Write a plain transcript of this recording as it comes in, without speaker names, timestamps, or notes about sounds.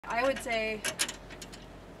I would say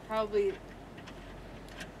probably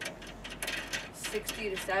 60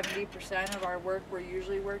 to 70% of our work, we're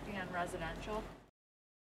usually working on residential.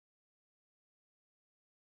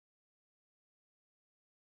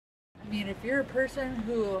 I mean, if you're a person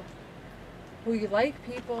who you like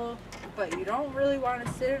people, but you don't really want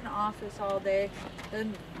to sit in an office all day,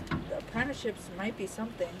 then the apprenticeships might be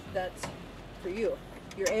something that's for you.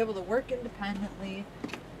 You're able to work independently,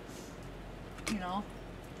 you know,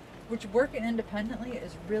 which working independently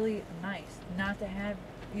is really nice. Not to have,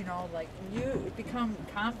 you know, like, you become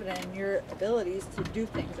confident in your abilities to do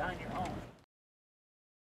things on your own.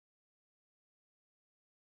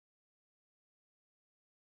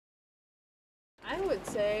 I would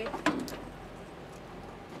say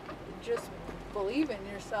just believe in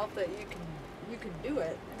yourself that you can do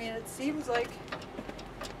it. I mean, it seems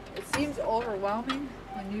overwhelming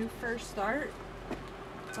when you first start,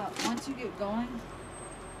 but once you get going,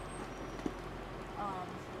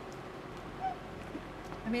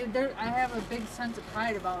 I mean, I have a big sense of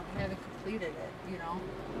pride about having completed it, you know.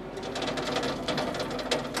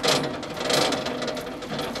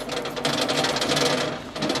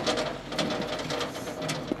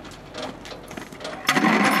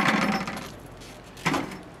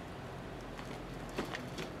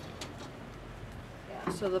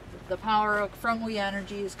 So the power from We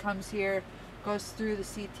Energies comes here, goes through the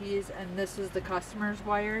CTs, and this is the customer's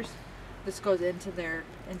wires. This goes into their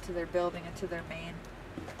building, into their main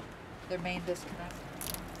disconnect.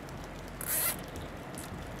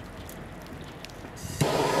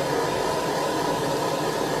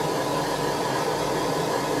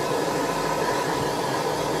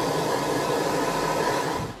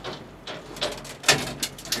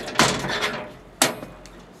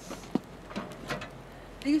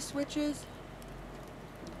 These switches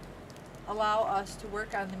allow us to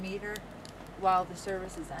work on the meter while the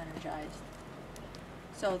service is energized.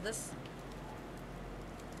 So this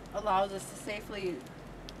allows us to safely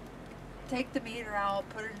take the meter out,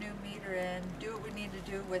 put a new meter in, do what we need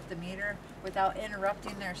to do with the meter without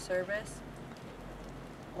interrupting their service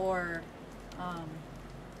or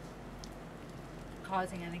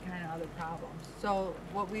causing any kind of other problems. So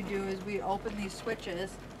what we do is we open these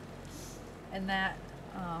switches, and that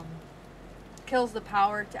kills the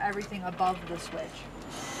power to everything above the switch.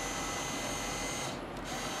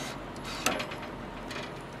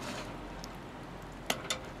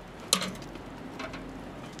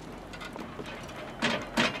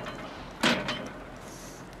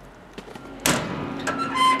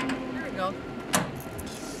 There we go.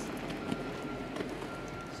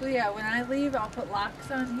 So yeah, when I leave, I'll put locks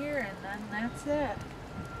on here, and then that's it.